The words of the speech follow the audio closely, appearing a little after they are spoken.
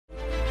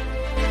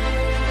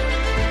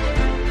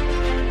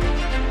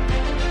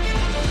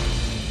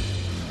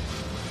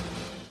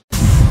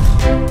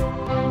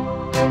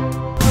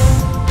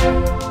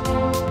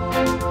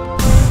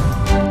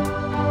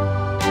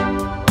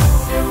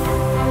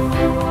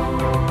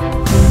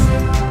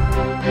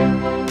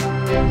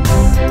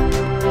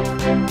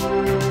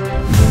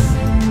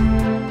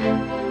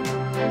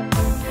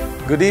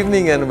Good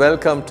evening and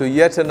welcome to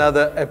yet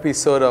another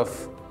episode of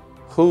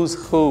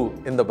Who's Who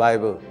in the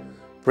Bible,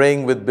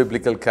 praying with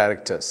biblical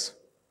characters.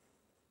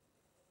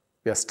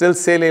 We are still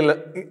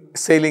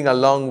sailing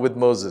along with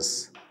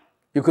Moses.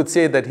 You could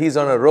say that he's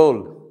on a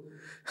roll,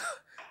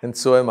 and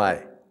so am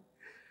I.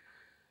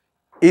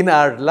 In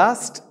our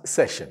last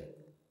session,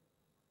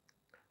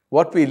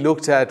 what we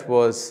looked at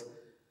was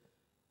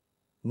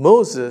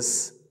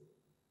Moses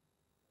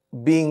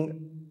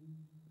being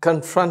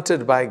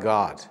confronted by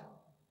God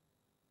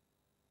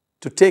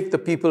to take the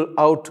people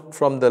out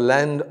from the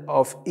land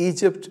of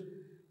Egypt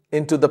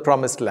into the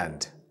promised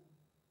land.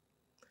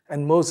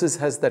 And Moses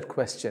has that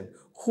question,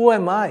 who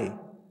am I?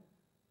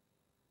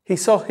 He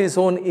saw his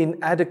own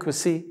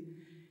inadequacy.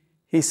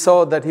 He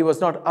saw that he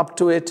was not up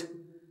to it.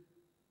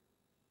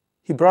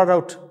 He brought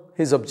out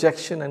his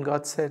objection and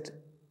God said,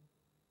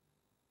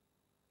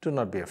 do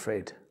not be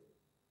afraid.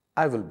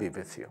 I will be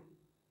with you.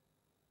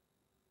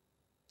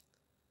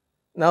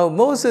 Now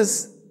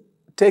Moses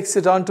takes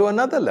it on to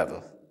another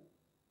level.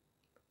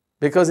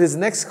 Because his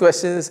next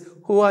question is,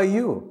 who are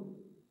you?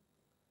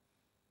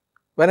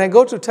 When I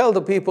go to tell the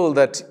people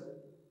that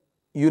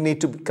you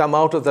need to come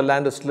out of the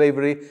land of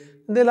slavery,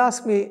 they'll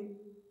ask me,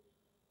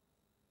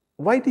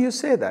 why do you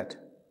say that?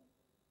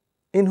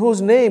 In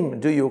whose name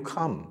do you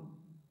come?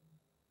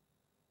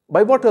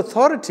 By what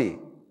authority?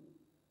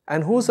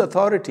 And whose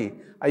authority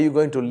are you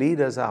going to lead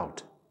us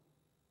out?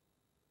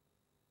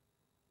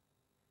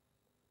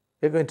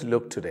 We're going to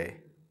look today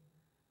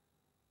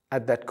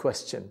at that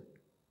question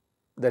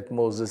that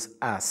Moses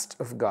asked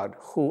of God,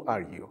 who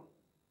are you?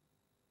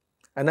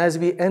 And as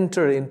we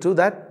enter into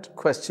that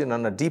question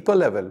on a deeper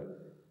level,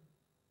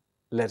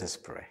 let us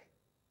pray.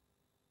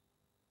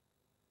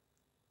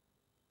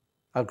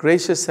 Our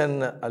gracious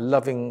and a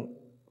loving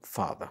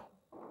Father,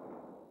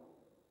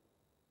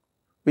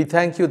 we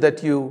thank you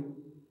that you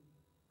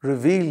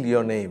reveal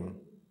your name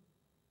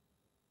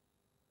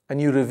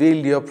and you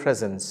reveal your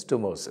presence to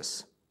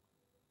Moses.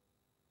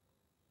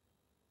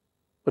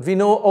 But we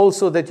know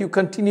also that you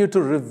continue to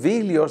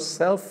reveal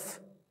yourself,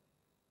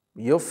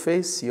 your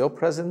face, your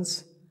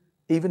presence,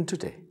 even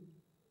today.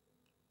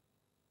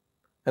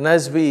 And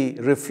as we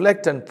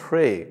reflect and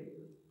pray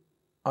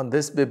on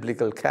this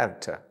biblical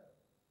character,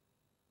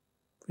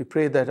 we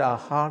pray that our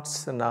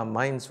hearts and our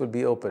minds will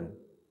be open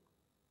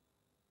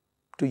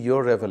to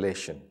your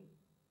revelation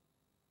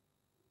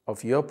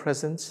of your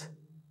presence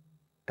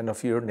and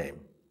of your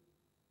name.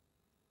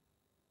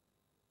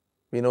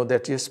 We know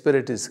that your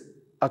Spirit is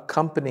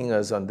accompanying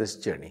us on this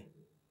journey.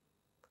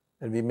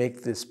 And we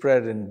make this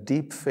prayer in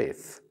deep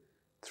faith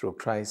through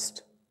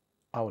Christ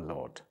our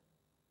Lord.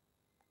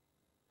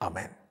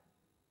 Amen.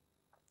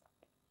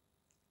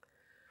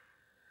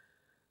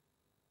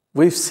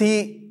 We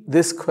see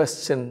this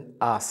question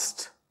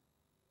asked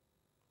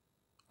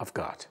of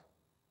God.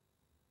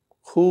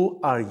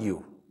 Who are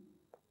you?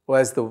 Or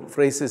as the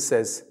phrase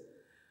says,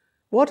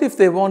 what if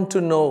they want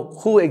to know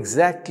who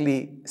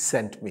exactly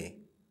sent me?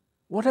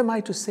 What am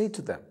I to say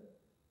to them?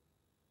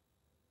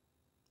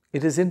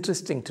 It is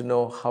interesting to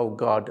know how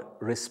God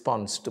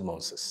responds to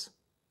Moses.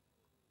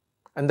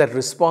 And that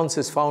response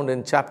is found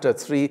in chapter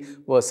 3,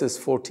 verses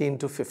 14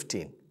 to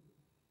 15.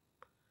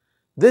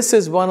 This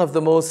is one of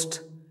the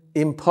most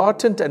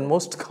important and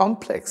most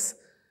complex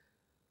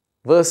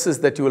verses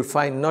that you will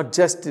find not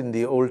just in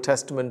the Old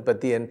Testament, but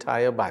the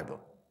entire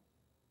Bible.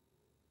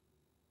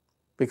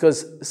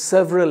 Because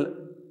several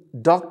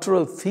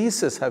doctoral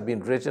theses have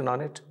been written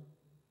on it.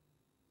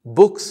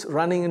 Books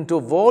running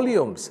into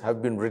volumes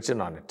have been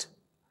written on it.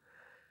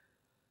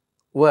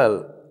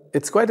 Well,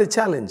 it's quite a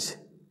challenge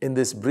in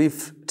this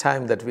brief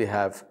time that we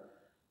have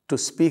to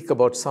speak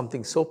about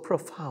something so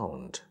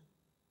profound.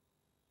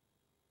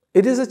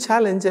 It is a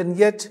challenge, and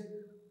yet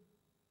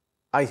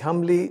I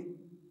humbly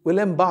will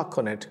embark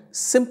on it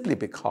simply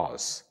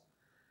because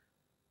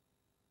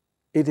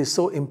it is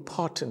so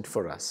important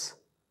for us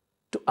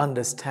to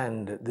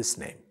understand this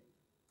name,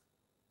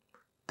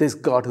 this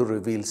God who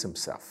reveals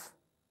himself.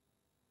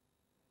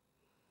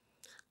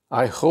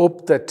 I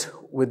hope that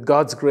with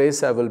God's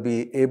grace, I will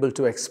be able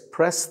to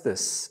express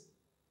this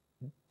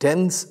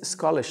dense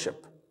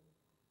scholarship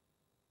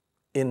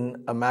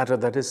in a matter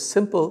that is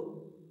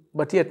simple,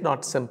 but yet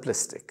not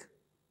simplistic.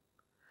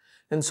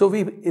 And so we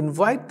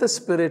invite the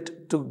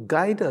Spirit to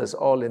guide us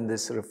all in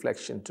this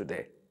reflection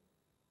today.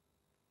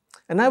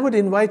 And I would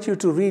invite you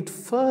to read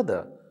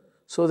further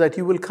so that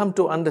you will come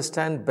to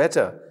understand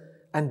better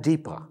and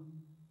deeper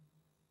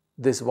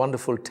this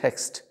wonderful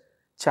text,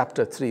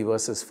 chapter 3,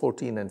 verses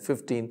 14 and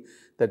 15,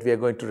 that we are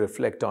going to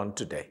reflect on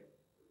today.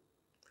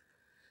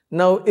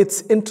 Now,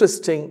 it's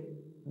interesting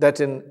that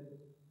in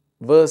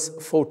verse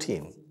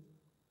 14,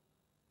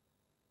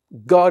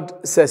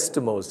 God says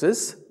to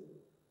Moses,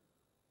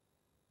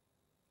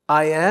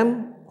 I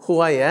am who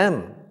I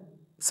am.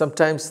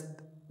 Sometimes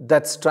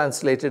that's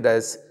translated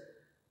as,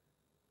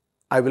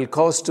 I will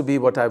cause to be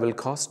what I will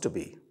cause to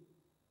be.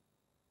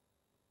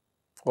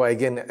 Or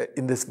again,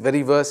 in this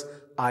very verse,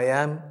 I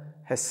am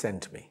has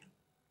sent me.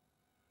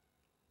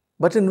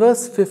 But in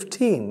verse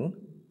 15,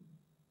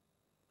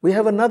 we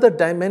have another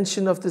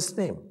dimension of this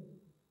name.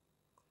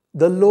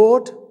 The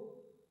Lord,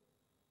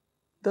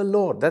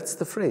 that's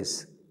the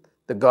phrase,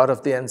 the God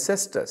of the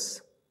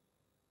ancestors.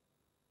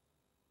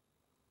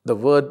 The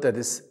word that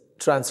is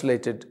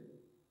translated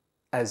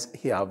as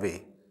Yahweh,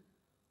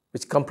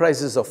 which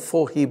comprises of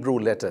 4 Hebrew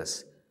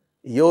letters,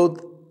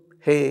 Yod,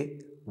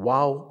 He,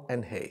 Waw,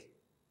 and He,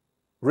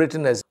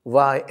 written as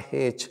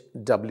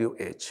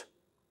YHWH.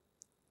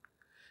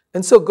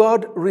 And so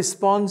God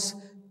responds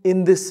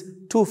in this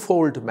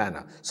twofold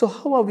manner. So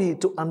how are we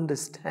to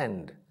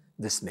understand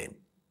this name?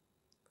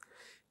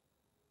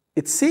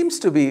 It seems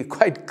to be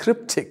quite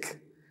cryptic,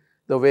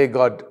 the way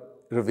God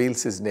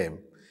reveals His name.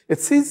 It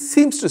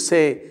seems to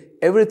say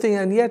everything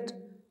and yet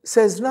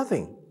says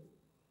nothing,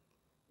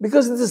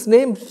 because this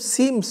name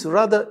seems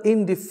rather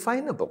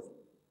indefinable.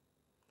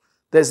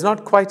 There's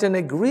not quite an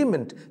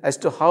agreement as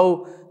to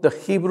how the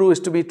Hebrew is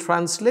to be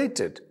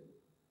translated.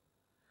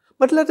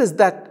 But let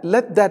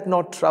that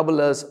not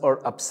trouble us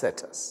or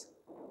upset us.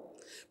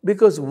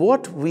 Because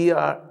what we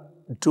are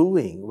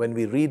doing when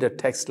we read a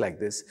text like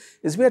this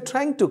is we are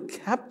trying to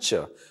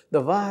capture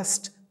the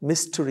vast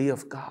mystery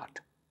of God.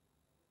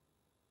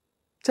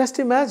 Just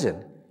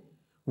imagine,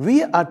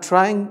 we are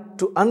trying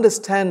to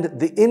understand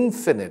the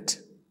infinite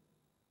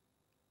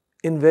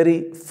in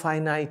very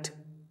finite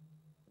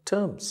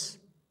terms.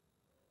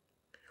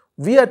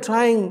 We are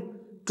trying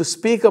to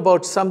speak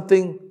about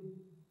something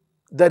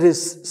that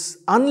is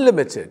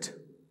unlimited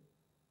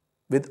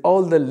with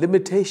all the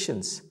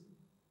limitations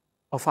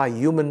of our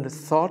human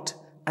thought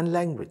and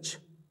language.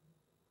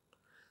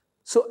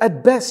 So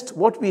at best,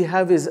 what we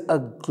have is a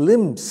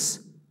glimpse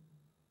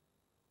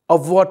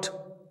of what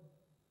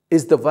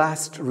is the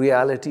vast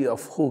reality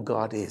of who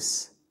God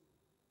is.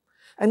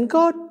 And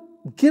God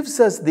gives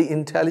us the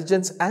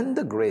intelligence and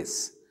the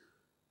grace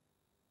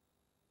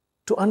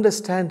to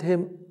understand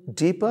Him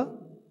deeper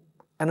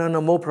and on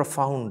a more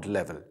profound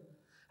level.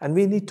 And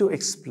we need to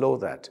explore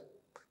that.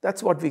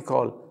 That's what we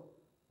call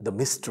the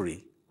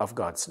mystery of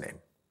God's name.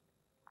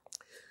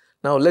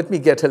 Now, let me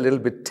get a little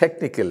bit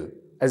technical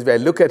as I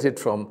look at it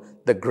from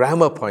the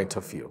grammar point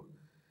of view.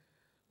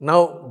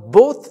 Now,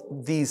 both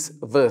these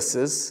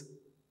verses,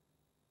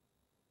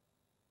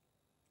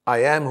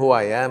 I am who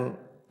I am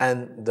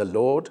and the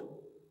Lord,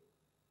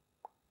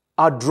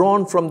 are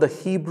drawn from the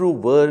Hebrew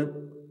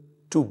word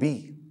to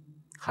be,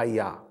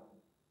 hayah.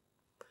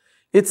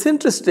 It's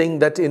interesting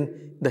that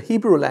in the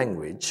Hebrew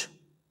language,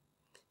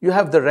 you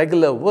have the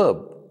regular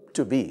verb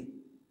to be,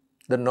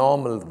 the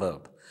normal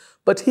verb.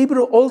 But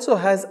Hebrew also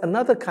has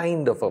another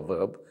kind of a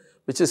verb,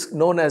 which is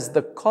known as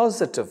the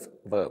causative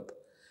verb.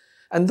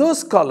 And those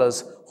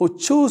scholars who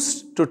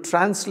choose to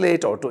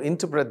translate or to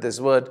interpret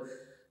this word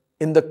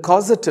in the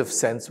causative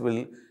sense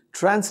will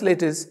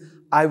translate as,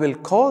 I will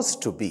cause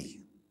to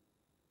be.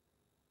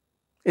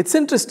 It's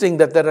interesting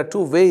that there are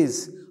 2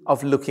 ways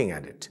of looking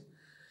at it.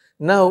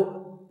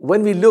 Now,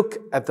 when we look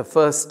at the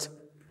first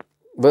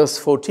verse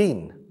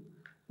 14,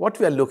 what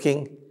we are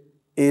looking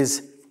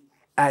is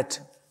at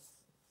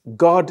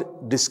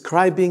God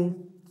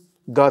describing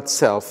God's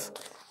self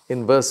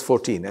in verse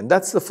 14. And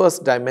that's the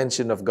first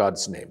dimension of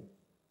God's name.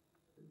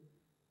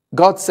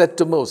 God said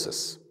to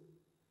Moses,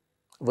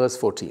 verse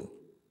 14,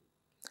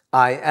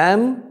 I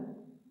am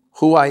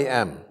who I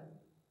am.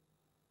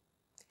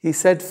 He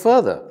said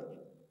further,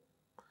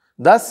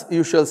 thus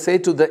you shall say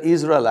to the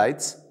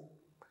Israelites,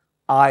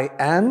 I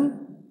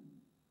am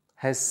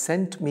has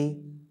sent me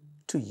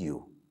to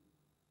you.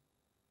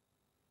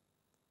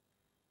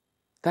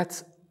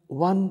 That's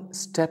one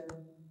step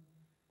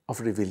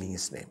of revealing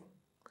His name.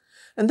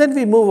 And then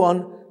we move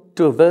on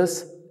to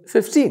verse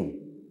 15.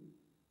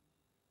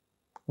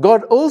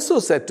 God also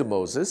said to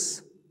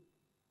Moses,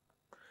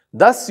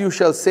 thus you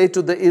shall say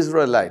to the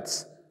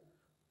Israelites,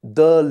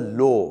 the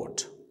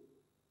Lord,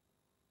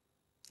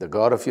 the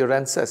God of your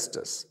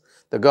ancestors,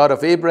 the God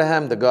of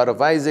Abraham, the God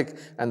of Isaac,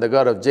 and the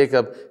God of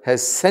Jacob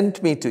has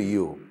sent me to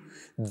you.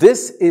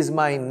 This is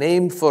my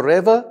name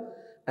forever,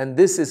 and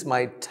this is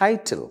my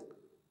title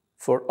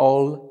for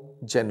all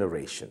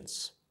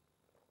generations.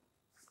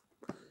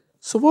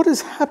 So what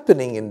is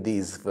happening in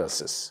these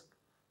verses?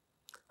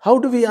 How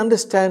do we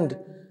understand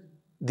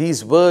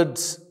these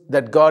words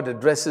that God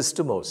addresses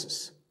to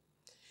Moses?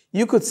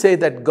 You could say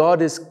that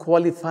God is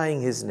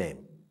qualifying His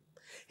name.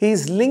 He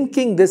is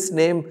linking this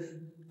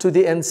name to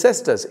the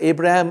ancestors,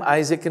 Abraham,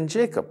 Isaac, and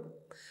Jacob.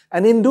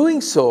 And in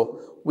doing so,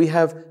 we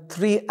have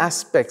 3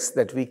 aspects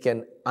that we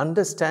can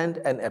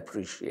understand and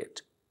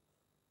appreciate.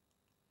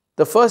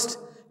 The first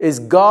is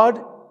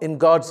God in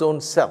God's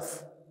own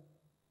self,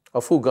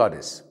 of who God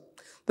is.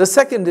 The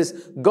second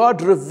is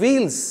God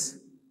reveals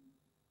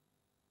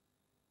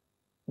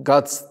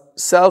God's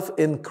self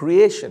in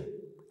creation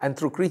and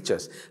through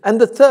creatures. And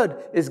the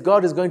third is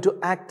God is going to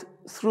act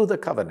through the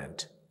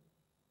covenant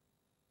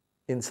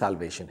in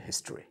salvation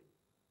history.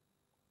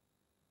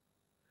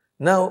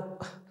 Now,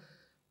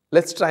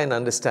 let's try and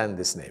understand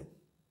this name.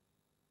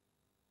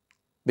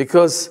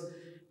 Because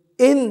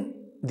in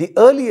the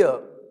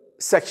earlier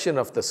section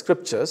of the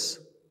scriptures,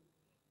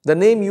 the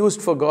name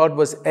used for God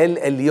was El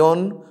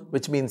Elyon,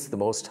 which means the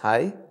Most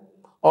High,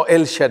 or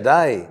El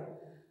Shaddai,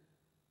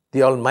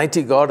 the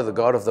Almighty God or the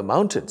God of the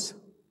mountains.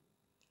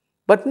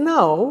 But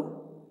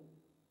now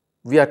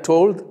we are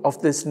told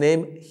of this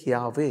name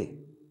Yahweh.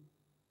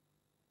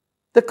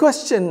 The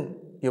question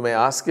you may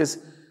ask is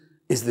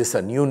this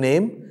a new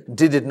name?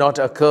 Did it not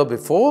occur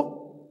before?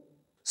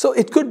 So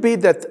it could be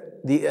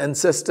that the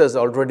ancestors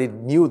already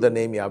knew the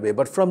name Yahweh,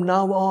 but from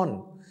now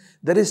on,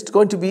 there is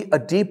going to be a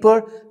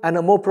deeper and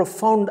a more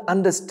profound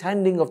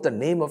understanding of the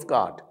name of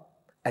God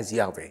as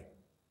Yahweh.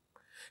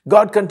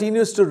 God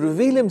continues to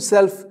reveal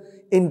himself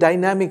in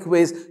dynamic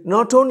ways,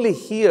 not only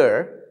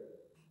here,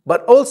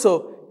 but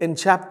also in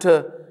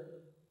chapter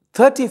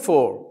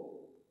 34,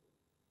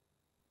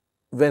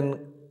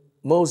 when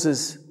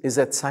Moses is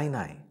at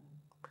Sinai.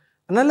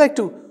 And I'd like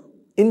to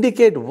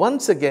indicate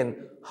once again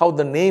how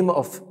the name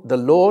of the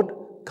Lord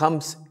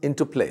comes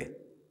into play.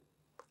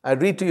 I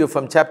read to you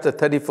from chapter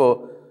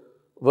 34,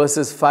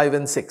 verses 5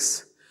 and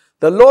 6.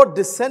 The Lord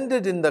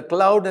descended in the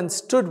cloud and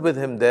stood with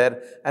him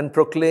there and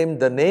proclaimed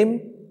the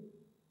name,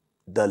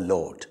 the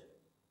Lord.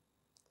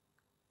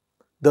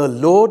 The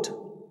Lord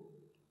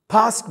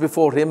passed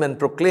before him and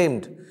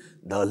proclaimed,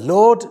 the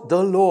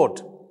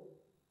Lord,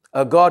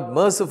 a God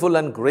merciful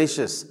and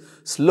gracious,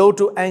 slow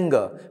to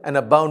anger and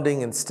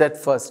abounding in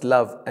steadfast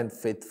love and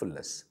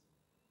faithfulness.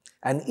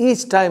 And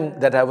each time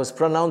that I was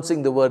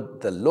pronouncing the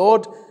word the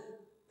Lord,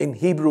 in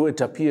Hebrew it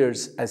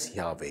appears as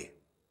Yahweh.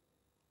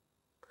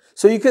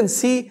 So you can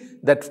see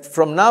that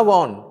from now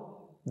on,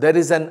 there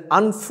is an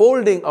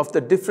unfolding of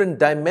the different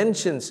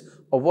dimensions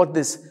of what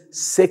this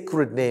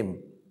sacred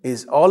name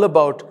is all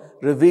about,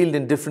 revealed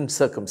in different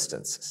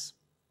circumstances.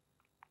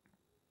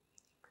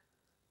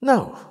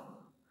 Now,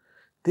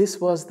 this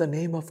was the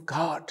name of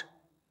God.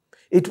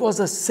 It was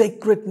a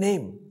sacred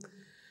name.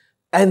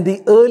 And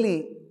the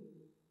early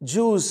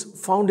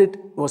Jews found it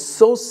was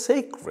so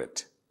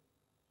sacred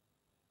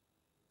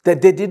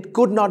that they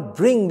could not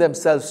bring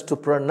themselves to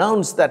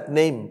pronounce that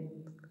name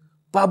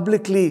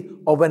publicly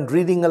or when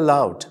reading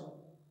aloud.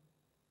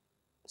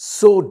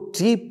 So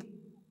deep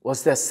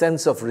was their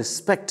sense of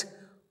respect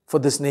for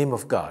this name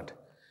of God.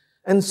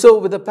 And so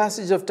with the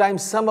passage of time,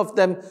 some of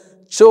them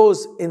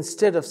chose,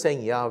 instead of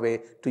saying Yahweh,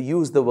 to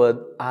use the word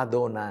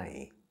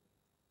Adonai.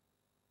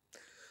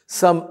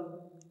 Some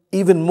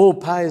even more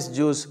pious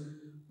Jews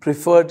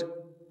preferred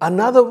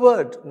another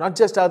word, not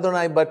just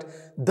Adonai, but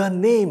the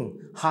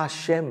name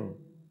Hashem.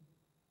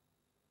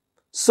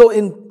 So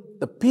in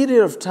the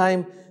period of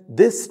time,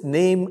 this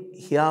name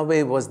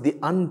Yahweh was the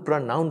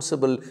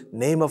unpronounceable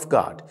name of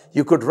God.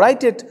 You could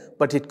write it,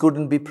 but it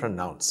couldn't be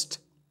pronounced.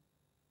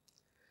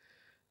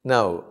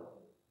 Now,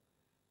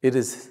 it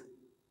is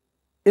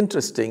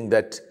interesting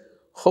that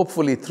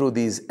hopefully through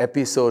these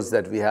episodes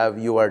that we have,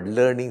 you are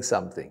learning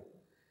something.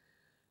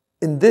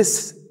 In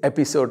this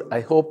episode,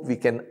 I hope we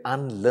can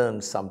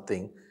unlearn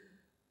something,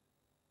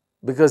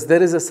 because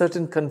there is a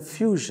certain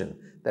confusion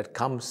that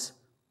comes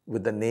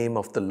with the name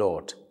of the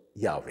Lord,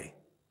 Yahweh.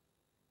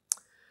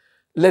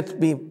 Let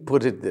me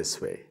put it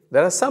this way.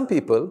 There are some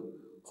people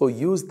who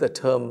use the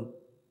term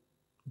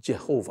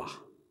Jehovah.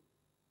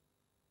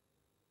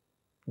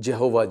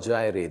 Jehovah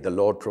Jireh, the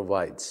Lord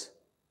provides,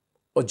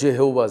 or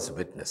Jehovah's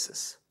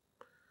Witnesses.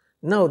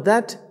 Now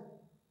that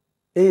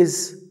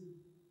is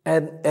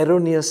an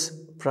erroneous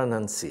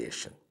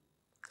pronunciation.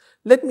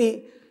 Let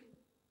me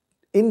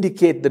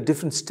indicate the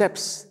different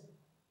steps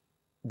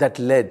that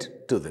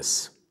led to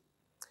this.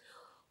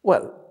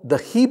 Well, the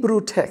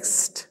Hebrew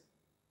text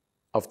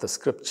of the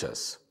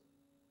scriptures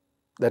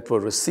that were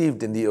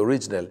received in the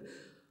original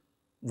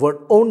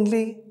were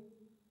only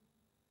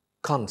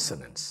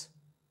consonants.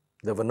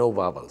 There were no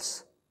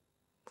vowels.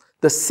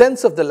 The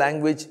sense of the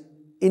language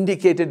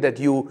indicated that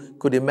you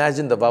could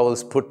imagine the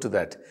vowels put to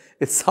that.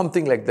 It's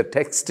something like the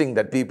texting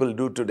that people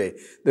do today.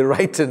 They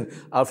write an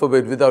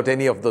alphabet without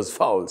any of those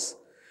vowels.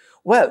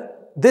 Well,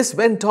 this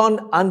went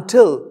on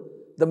until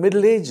the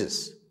Middle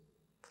Ages.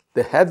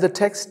 They have the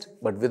text,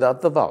 but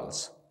without the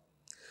vowels.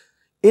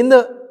 In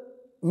the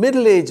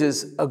Middle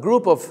Ages, a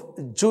group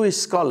of Jewish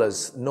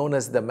scholars known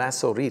as the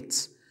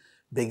Masoretes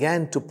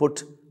began to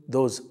put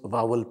those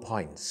vowel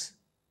points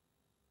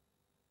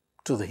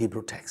to the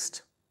Hebrew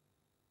text.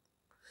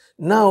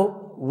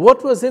 Now,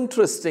 what was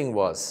interesting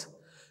was,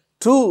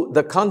 to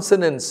the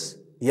consonants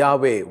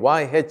Yahweh,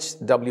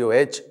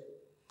 YHWH,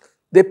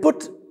 they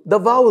put the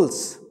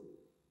vowels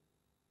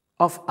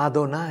of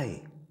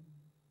Adonai.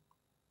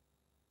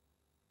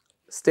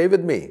 Stay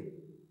with me.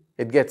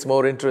 It gets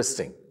more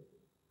interesting.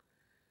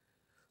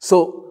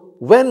 So,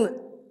 when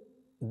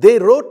they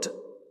wrote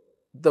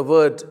the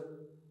word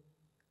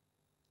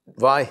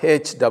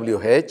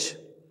YHWH,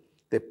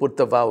 they put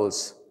the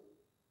vowels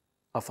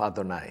of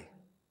Adonai.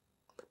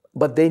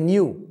 But they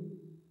knew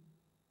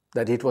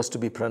that it was to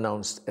be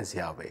pronounced as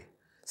Yahweh,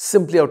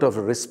 simply out of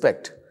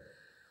respect.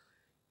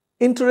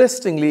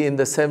 Interestingly, in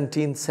the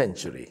 17th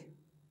century,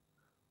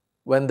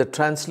 when the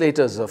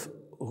translators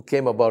who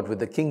came about with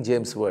the King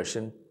James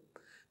Version,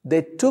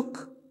 they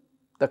took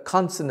the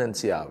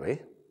consonants Yahweh,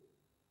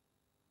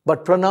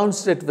 but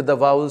pronounced it with the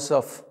vowels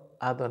of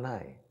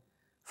Adonai,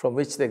 from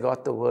which they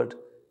got the word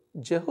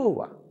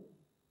Jehovah.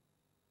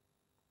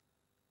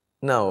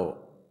 Now,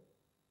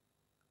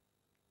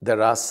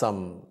 there are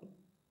some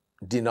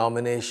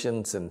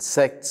denominations and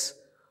sects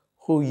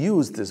who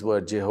use this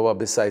word Jehovah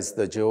besides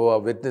the Jehovah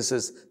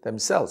Witnesses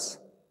themselves.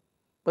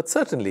 But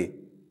certainly,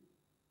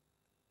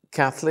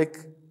 Catholic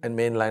and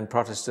mainline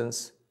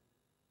Protestants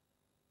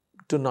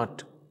do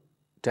not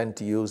tend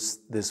to use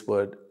this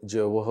word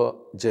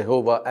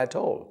Jehovah at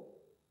all.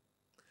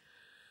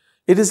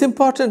 It is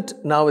important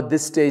now at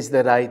this stage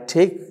that I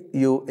take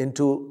you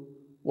into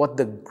what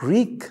the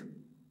Greek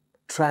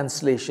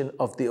translation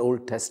of the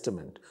Old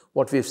Testament,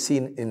 what we've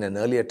seen in an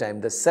earlier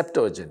time, the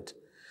Septuagint.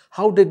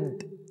 How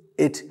did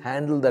it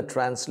handle the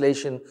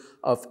translation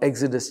of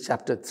Exodus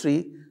chapter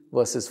 3,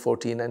 verses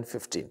 14 and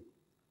 15?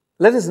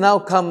 Let us now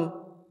come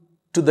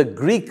to the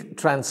Greek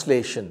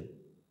translation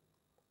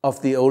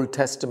of the Old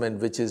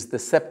Testament, which is the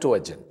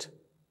Septuagint,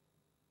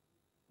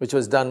 which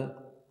was done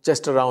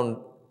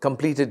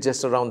completed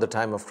just around the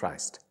time of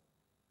Christ.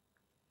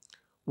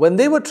 When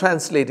they were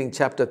translating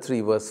chapter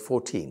 3, verse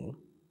 14,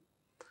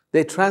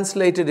 they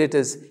translated it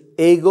as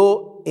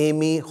ego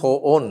eimi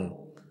hoon,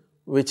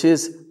 which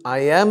is I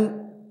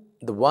am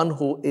the one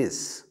who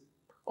is,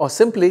 or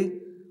simply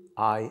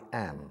I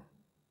am.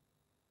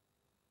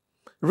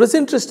 It was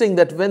interesting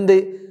that when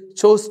they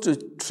chose to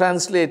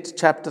translate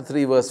chapter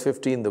 3, verse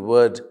 15, the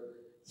word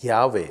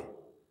Yahweh,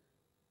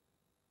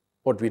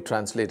 what we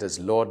translate as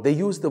Lord, they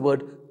used the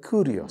word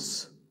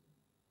Kyrios,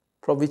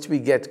 from which we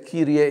get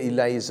Kyrie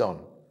eleison,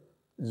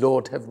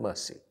 Lord have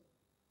mercy.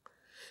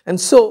 And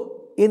so,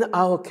 in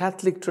our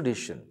Catholic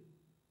tradition,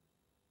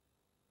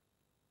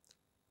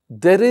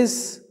 there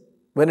is,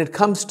 when it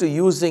comes to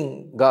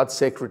using God's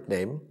sacred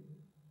name,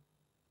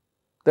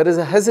 there is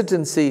a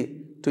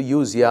hesitancy to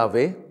use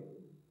Yahweh.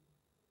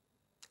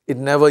 It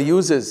never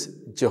uses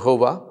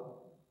Jehovah.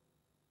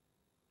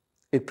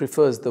 It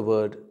prefers the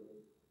word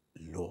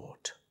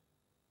Lord.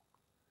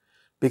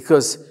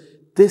 Because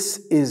this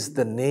is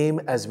the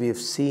name, as we have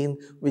seen,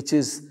 which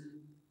is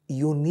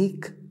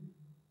unique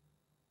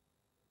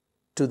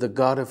to the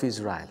God of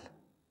Israel.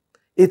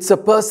 It's a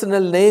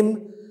personal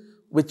name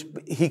which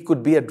he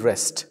could be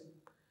addressed.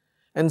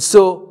 And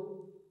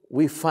so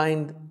we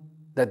find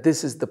that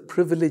this is the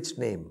privileged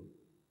name,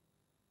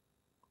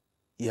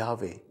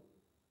 Yahweh,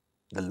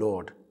 the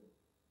Lord,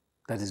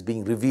 that is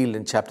being revealed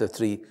in chapter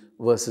 3,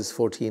 verses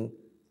 14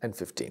 and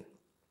 15.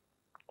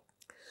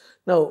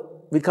 Now,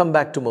 we come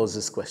back to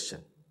Moses' question.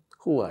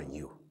 Who are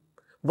you?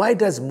 Why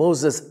does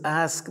Moses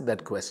ask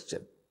that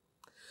question?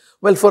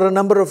 Well, for a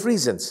number of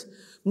reasons.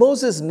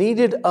 Moses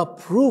needed a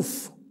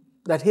proof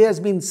that he has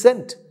been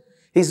sent.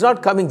 He's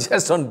not coming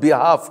just on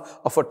behalf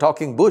of a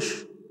talking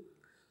bush.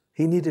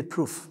 He needed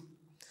proof.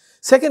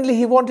 Secondly,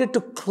 he wanted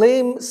to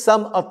claim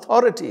some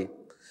authority,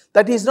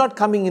 that he's not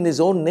coming in his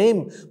own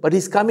name, but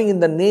he's coming in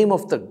the name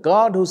of the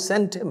God who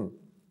sent him.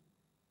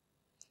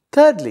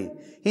 Thirdly,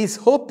 he's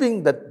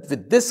hoping that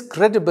with this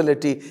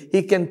credibility,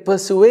 he can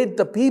persuade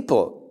the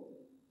people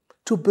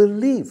to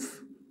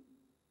believe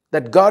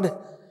that God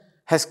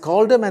has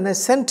called him and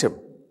has sent him.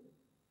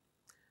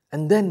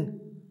 And then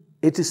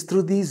it is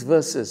through these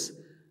verses,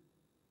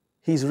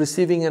 he's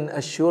receiving an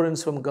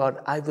assurance from God,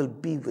 I will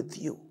be with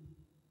you.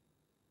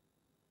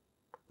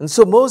 And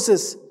so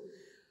Moses,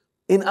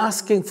 in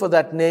asking for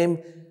that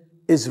name,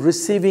 is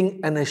receiving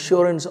an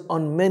assurance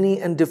on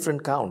many and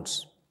different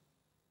counts.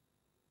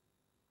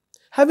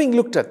 Having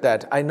looked at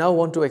that, I now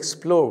want to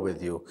explore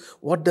with you,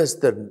 what does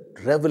the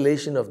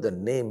revelation of the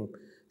name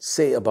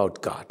say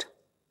about God?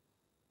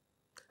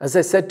 As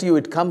I said to you,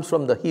 it comes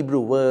from the Hebrew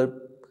word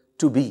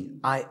to be,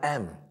 I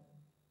am.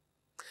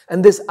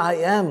 And this I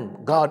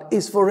am, God,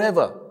 is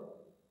forever.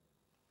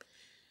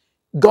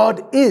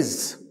 God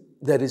is.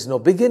 There is no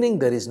beginning,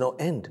 there is no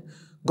end.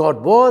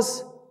 God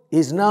was,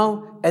 is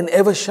now, and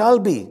ever shall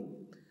be.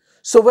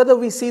 So whether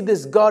we see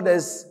this God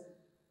as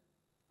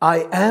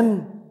I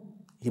am,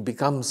 he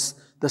becomes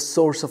the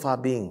source of our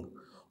being.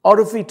 Or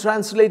if we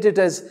translate it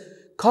as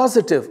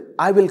causative,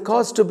 I will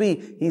cause to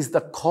be, he's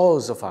the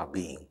cause of our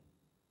being.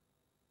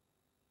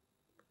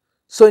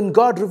 So in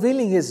God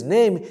revealing his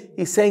name,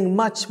 he's saying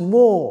much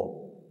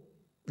more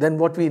than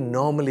what we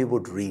normally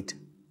would read.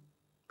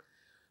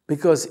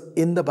 Because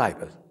in the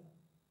Bible,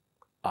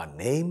 our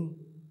name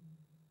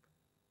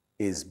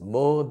is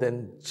more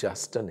than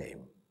just a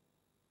name.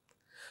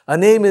 A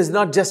name is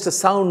not just a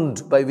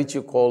sound by which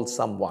you call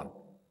someone.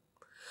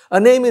 A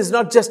name is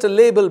not just a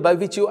label by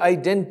which you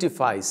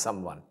identify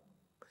someone.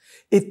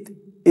 It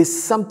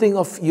is something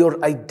of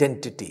your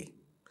identity.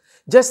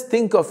 Just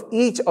think of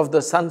each of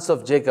the sons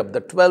of Jacob, the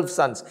 12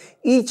 sons.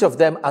 Each of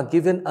them are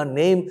given a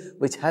name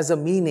which has a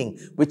meaning,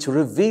 which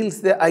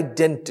reveals their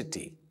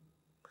identity.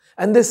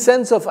 And this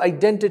sense of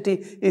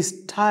identity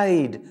is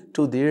tied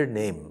to their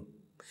name.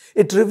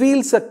 It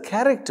reveals a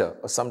character,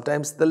 or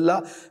sometimes the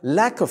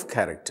lack of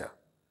character.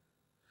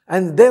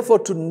 And therefore,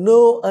 to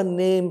know a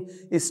name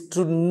is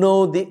to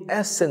know the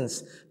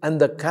essence and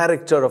the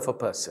character of a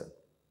person.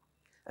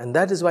 And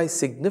that is why,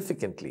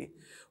 significantly,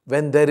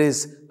 when there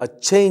is a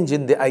change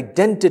in the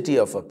identity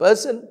of a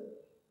person,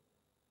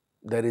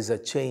 there is a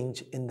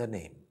change in the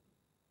name.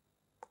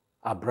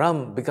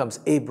 Abram becomes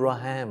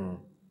Abraham.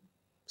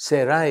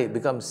 Sarai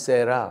becomes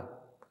Sarah.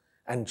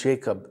 And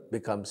Jacob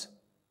becomes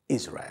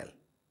Israel.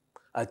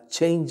 A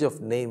change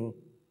of name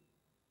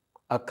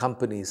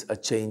accompanies a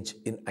change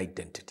in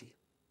identity.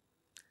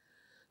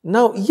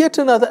 Now, yet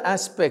another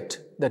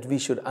aspect that we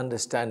should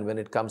understand when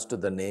it comes to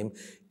the name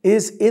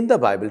is in the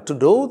Bible, to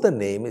know the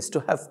name is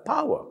to have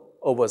power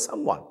over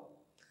someone.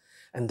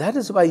 And that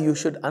is why you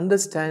should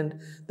understand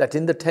that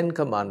in the Ten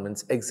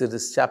Commandments,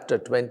 Exodus chapter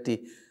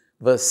 20,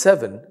 verse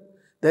 7,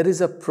 there is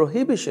a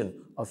prohibition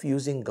of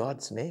using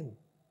God's name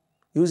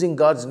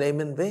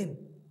in vain.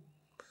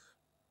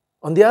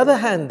 On the other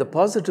hand, the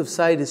positive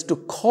side is to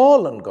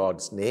call on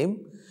God's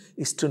name,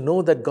 is to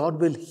know that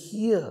God will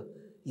hear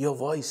your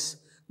voice.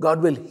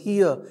 God will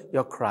hear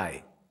your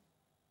cry.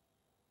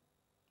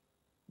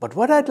 But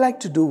what I'd like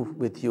to do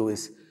with you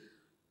is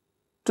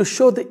to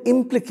show the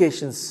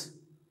implications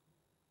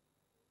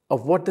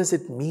of what does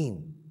it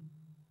mean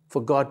for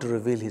God to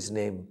reveal His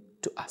name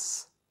to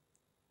us.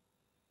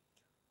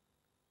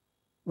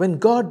 When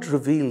God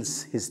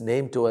reveals His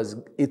name to us,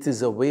 it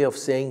is a way of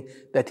saying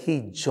that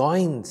He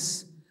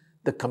joins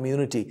the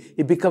community.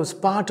 He becomes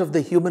part of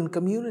the human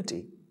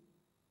community.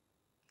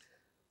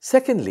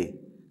 Secondly,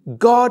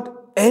 God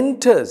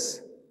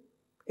enters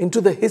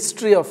into the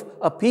history of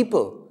a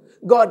people.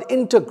 God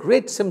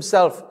integrates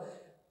Himself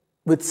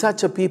with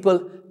such a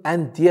people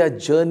and their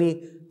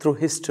journey through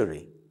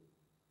history.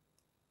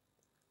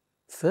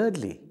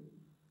 Thirdly,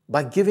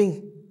 by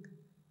giving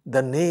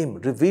the name,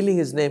 revealing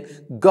His name,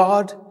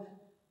 God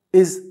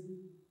is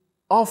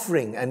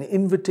offering an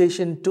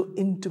invitation to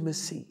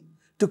intimacy,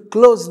 to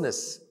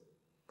closeness.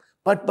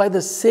 But by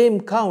the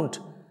same count,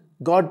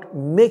 God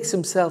makes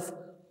Himself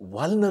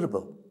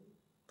vulnerable.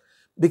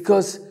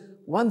 Because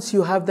once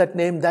you have that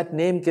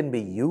name can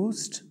be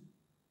used,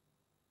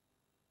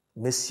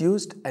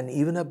 misused, and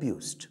even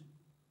abused.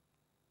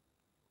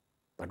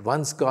 But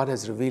once God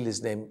has revealed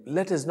His name,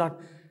 let us not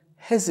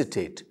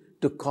hesitate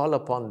to call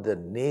upon the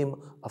name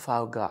of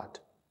our God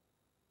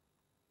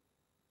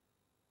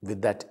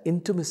with that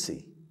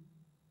intimacy,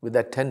 with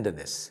that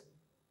tenderness,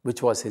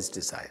 which was His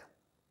desire.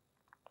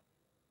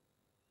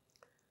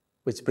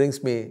 Which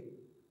brings me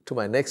to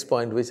my next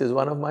point, which is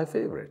one of my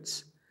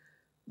favorites,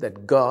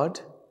 that God,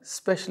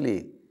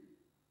 especially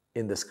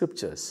in the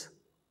scriptures,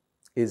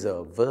 is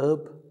a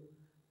verb,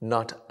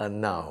 not a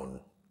noun.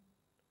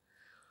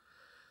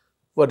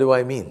 What do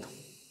I mean?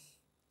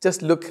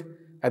 Just look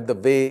at the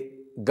way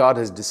God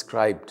has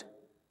described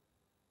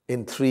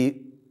in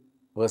 3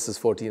 verses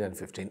 14 and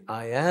 15.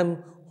 I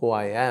am who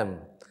I am.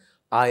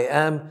 I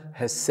am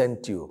has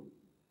sent you.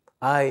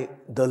 I,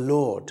 the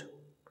Lord,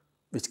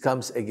 which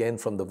comes again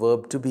from the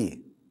verb to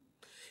be.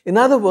 In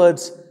other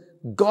words,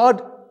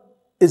 God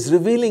is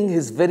revealing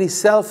His very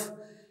self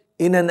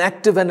in an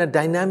active and a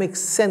dynamic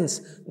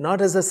sense,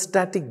 not as a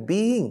static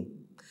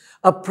being,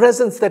 a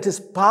presence that is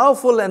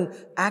powerful and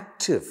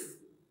active.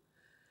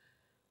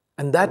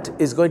 And that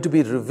is going to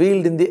be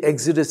revealed in the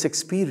Exodus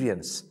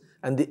experience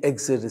and the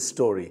Exodus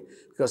story,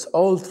 because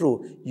all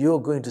through you're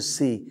going to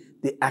see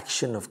the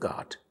action of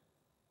God.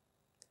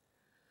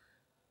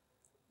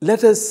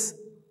 Let us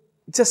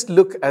just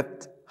look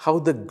at how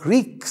the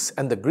Greeks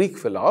and the Greek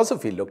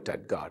philosophy looked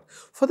at God.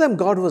 For them,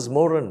 God was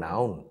more a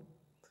noun.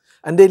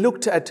 And they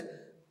looked at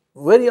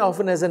very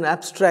often as an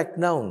abstract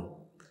noun.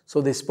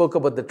 So they spoke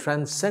about the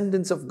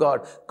transcendence of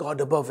God, God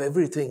above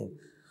everything,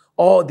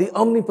 or the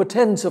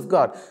omnipotence of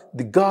God,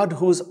 the God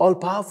who is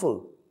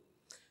all-powerful,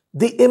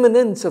 the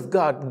immanence of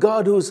God,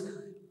 God who's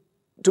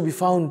to be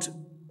found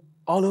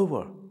all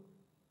over,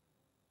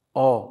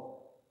 or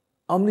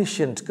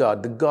omniscient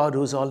God, the God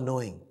who's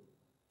all-knowing.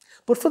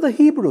 But for the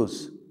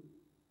Hebrews,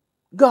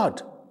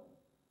 God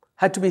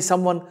had to be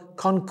someone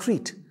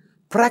concrete,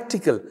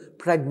 practical,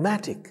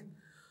 pragmatic.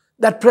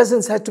 That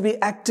presence had to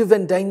be active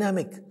and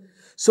dynamic.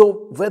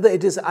 So whether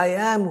it is I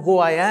am who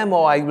I am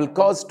or I will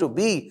cause to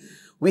be,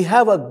 we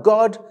have a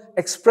God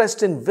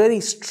expressed in very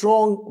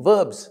strong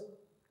verbs.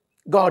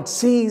 God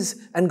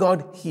sees and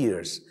God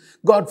hears.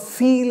 God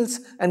feels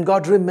and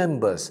God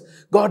remembers.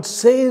 God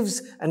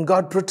saves and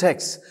God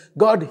protects.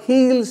 God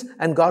heals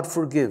and God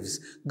forgives.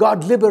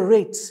 God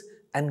liberates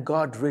and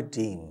God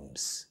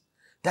redeems.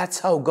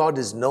 That's how God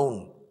is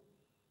known.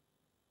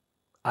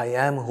 I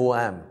am who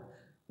I am,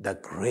 the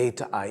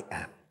great I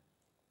am.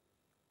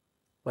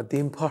 But the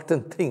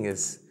important thing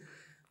is,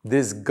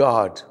 this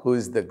God who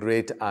is the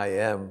great I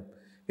am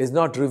is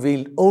not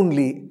revealed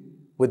only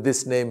with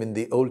this name in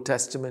the Old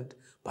Testament,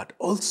 but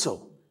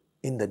also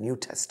in the New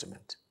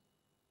Testament.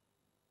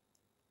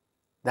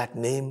 That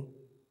name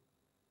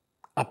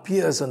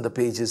appears on the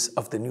pages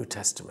of the New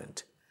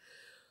Testament.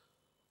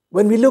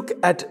 When we look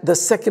at the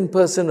second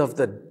person of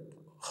the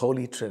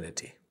Holy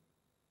Trinity,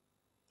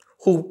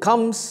 who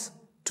comes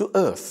to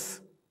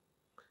earth,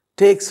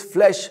 takes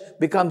flesh,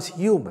 becomes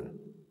human,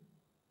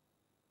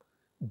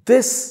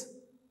 this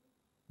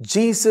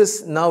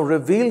Jesus now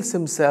reveals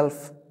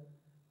Himself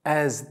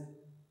as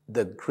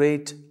the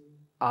great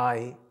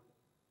I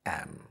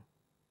am.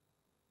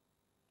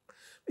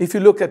 If you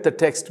look at the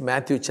text,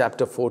 Matthew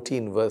chapter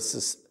 14,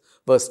 verses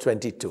verse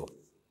 22.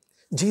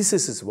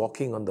 Jesus is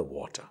walking on the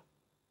water.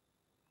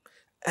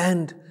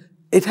 And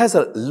it has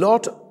a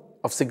lot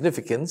of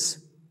significance,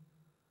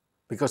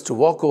 because to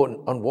walk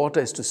on water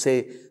is to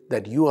say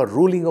that you are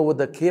ruling over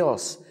the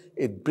chaos.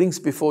 It brings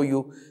before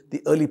you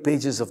the early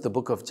pages of the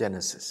book of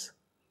Genesis.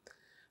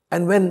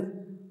 And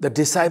when the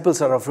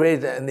disciples are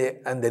afraid and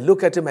they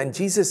look at him, and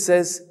Jesus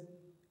says,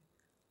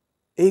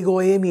 Ego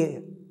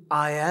eimi,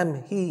 I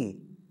am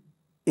he.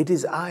 It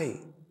is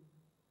I.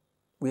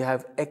 We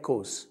have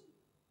echoes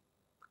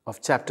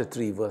of chapter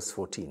 3, verse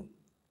 14.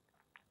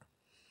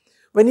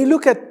 When you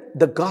look at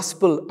the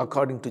gospel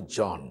according to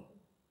John,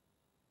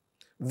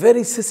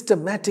 very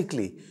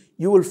systematically,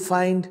 you will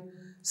find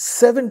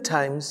 7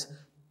 times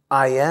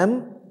I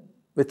am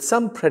with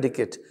some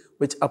predicate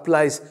which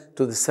applies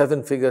to the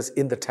 7 figures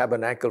in the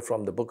tabernacle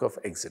from the book of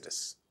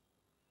Exodus.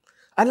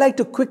 I'd like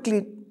to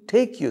quickly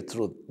take you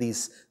through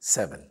these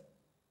 7.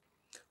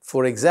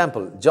 For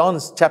example, John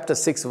chapter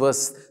 6,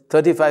 verse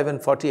 35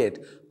 and 48,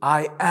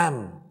 I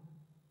am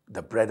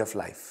the bread of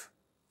life.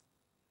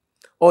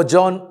 Or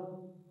John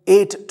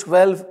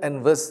 8:12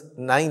 and verse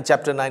 9,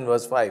 chapter 9,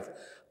 verse 5,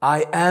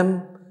 I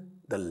am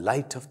the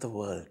light of the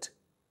world.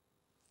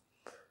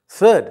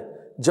 Third,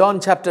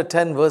 John chapter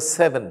 10, verse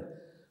 7,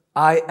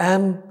 I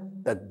am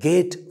the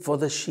gate for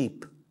the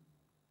sheep.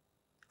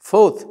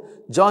 Fourth,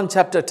 John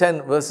chapter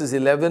 10, verses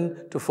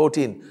 11 to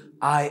 14,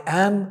 I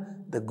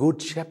am the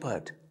good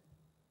shepherd.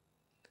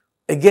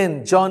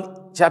 Again,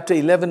 John chapter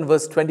 11,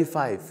 verse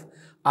 25,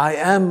 I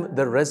am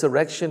the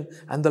resurrection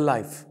and the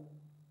life.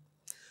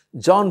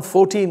 John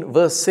 14,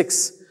 verse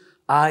 6,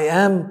 I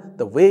am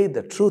the way,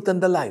 the truth,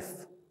 and the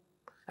life.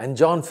 And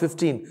John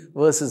 15,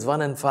 verses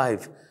 1 and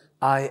 5,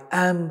 I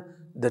am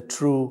the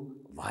true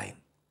vine.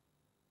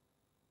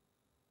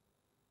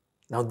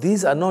 Now,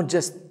 these are not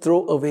just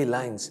throwaway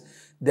lines.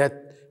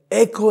 They're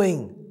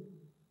echoing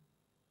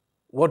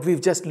what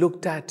we've just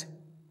looked at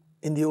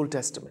in the Old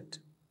Testament.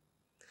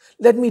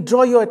 Let me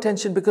draw your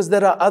attention, because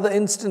there are other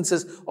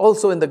instances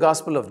also in the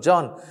Gospel of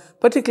John,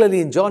 particularly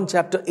in John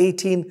chapter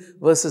 18,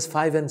 verses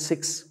 5 and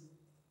 6.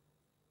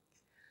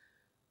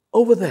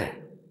 Over there,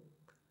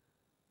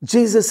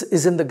 Jesus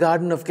is in the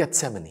Garden of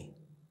Gethsemane.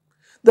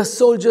 The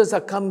soldiers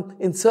are come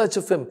in search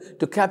of him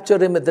to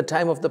capture him at the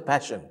time of the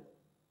Passion.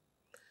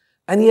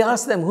 And he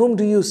asks them, whom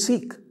do you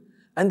seek?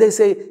 And they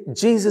say,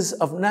 Jesus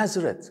of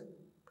Nazareth.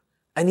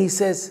 And he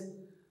says,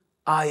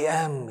 I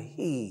am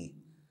he.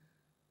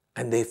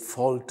 And they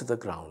fall to the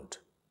ground.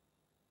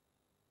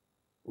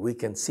 We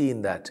can see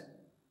in that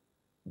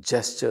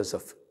gestures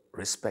of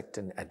respect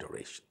and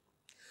adoration.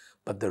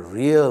 But the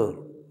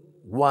real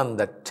one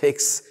that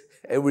takes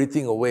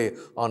everything away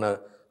on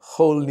a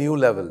whole new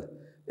level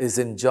is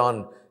in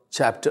John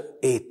chapter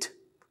 8,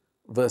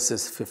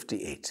 verses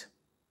 58,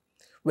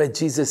 where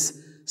Jesus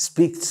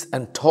speaks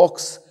and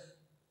talks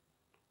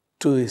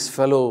to his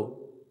fellow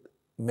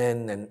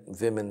men and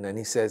women, and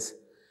he says,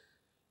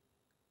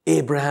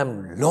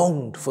 Abraham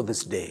longed for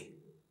this day.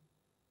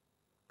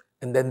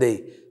 And then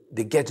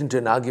they get into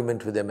an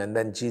argument with him, and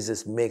then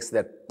Jesus makes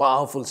that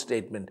powerful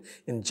statement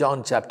in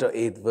John chapter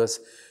 8, verse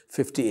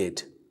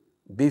 58.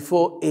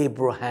 Before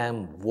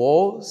Abraham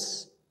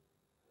was,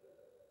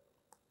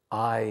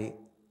 I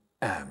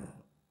am.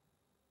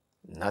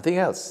 Nothing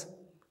else.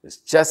 It's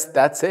just,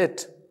 that's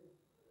it.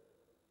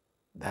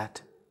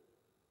 That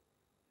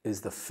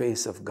is the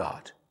face of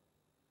God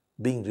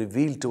being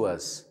revealed to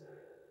us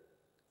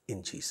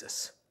in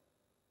Jesus.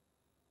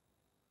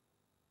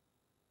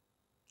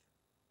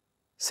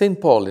 St.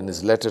 Paul, in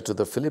his letter to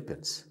the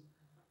Philippians,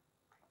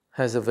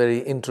 has a very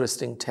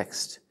interesting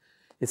text.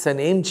 It's an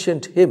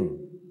ancient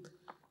hymn,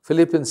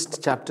 Philippians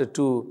chapter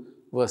 2,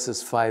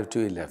 verses 5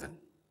 to 11.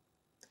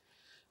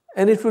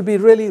 And it would be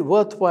really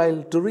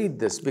worthwhile to read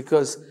this,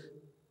 because,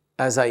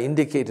 as I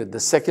indicated, the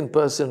second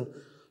person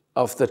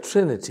of the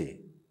Trinity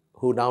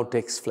who now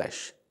takes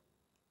flesh.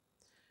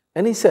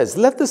 And he says,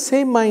 let the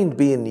same mind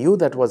be in you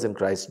that was in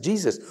Christ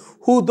Jesus,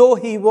 who, though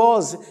he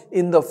was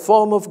in the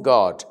form of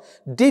God,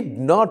 did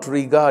not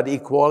regard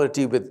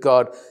equality with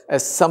God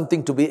as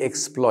something to be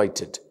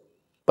exploited,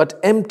 but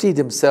emptied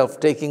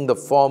himself, taking the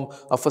form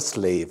of a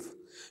slave.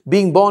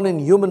 Being born in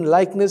human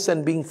likeness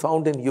and being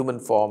found in human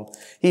form,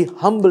 he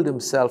humbled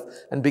himself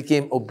and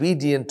became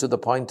obedient to the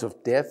point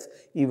of death,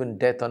 even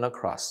death on a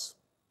cross.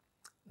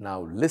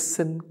 Now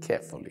listen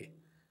carefully.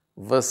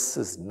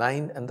 Verses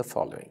 9 and the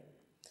following.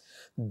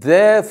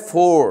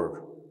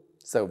 Therefore,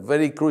 it's a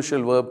very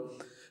crucial verb,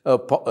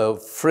 a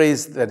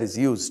phrase that is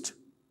used,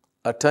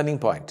 a turning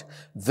point.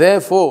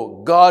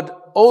 Therefore, God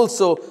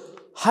also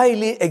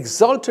highly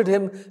exalted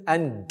him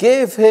and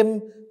gave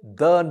him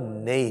the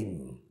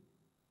name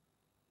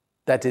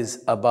that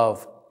is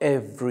above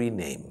every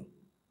name,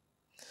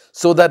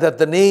 so that at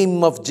the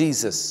name of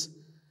Jesus,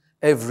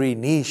 every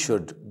knee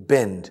should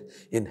bend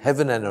in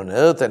heaven and on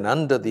earth and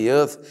under the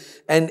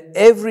earth, and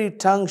every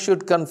tongue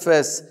should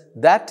confess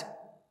that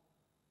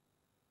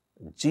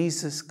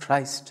Jesus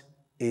Christ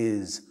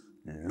is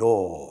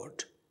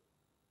Lord,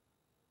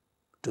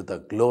 to the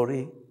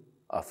glory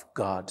of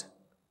God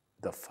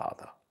the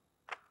Father.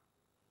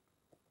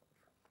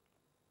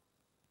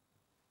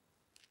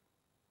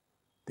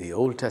 The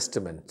Old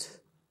Testament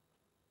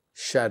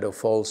shadow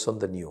falls on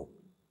the new,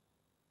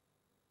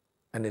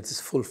 and it is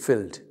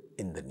fulfilled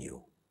in the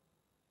new.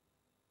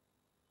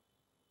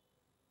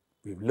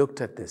 We've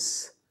looked at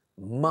this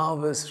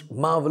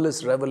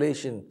marvelous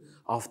revelation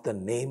of the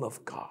name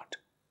of God,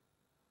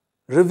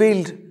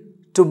 revealed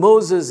to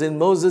Moses in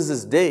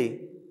Moses' day,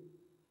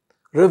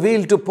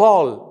 revealed to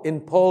Paul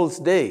in Paul's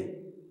day,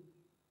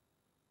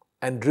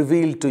 and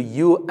revealed to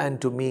you and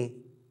to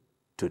me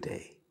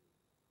today.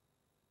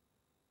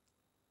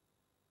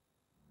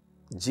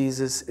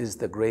 Jesus is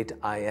the great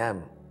I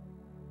am,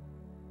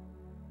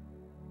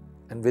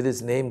 and with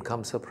his name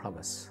comes a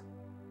promise.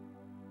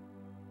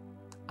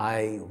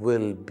 I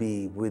will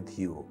be with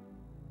you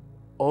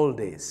all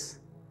days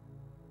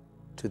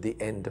to the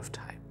end of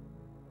time.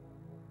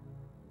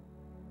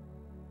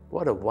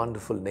 What a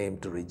wonderful name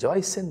to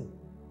rejoice in,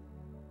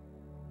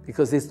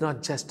 because it's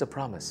not just a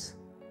promise,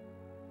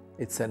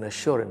 it's an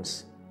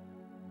assurance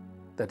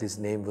that his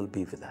name will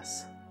be with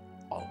us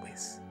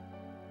always,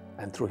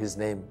 and through his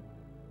name,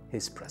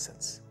 his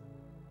presence.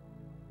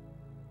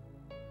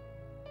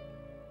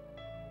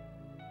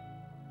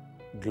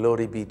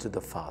 Glory be to the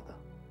Father,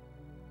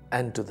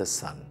 and to the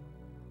Son,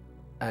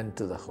 and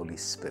to the Holy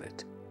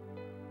Spirit,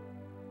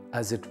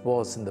 as it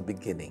was in the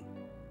beginning,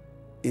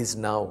 is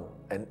now,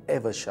 and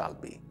ever shall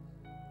be,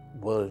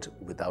 world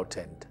without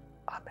end.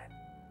 Amen.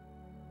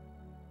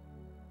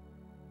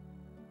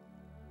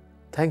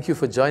 Thank you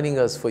for joining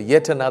us for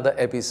yet another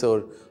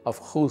episode of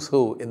Who's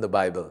Who in the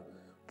Bible,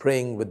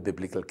 Praying with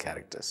Biblical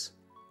Characters.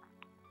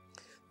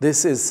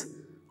 This is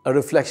a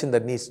reflection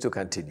that needs to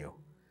continue.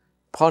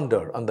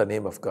 Ponder on the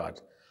name of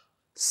God.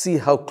 See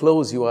how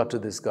close you are to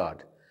this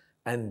God,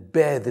 and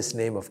bear this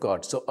name of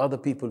God so other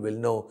people will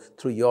know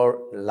through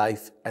your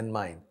life and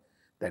mine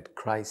that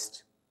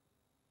Christ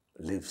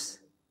lives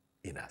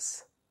in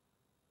us.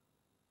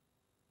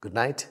 Good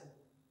night,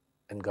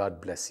 and God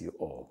bless you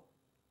all.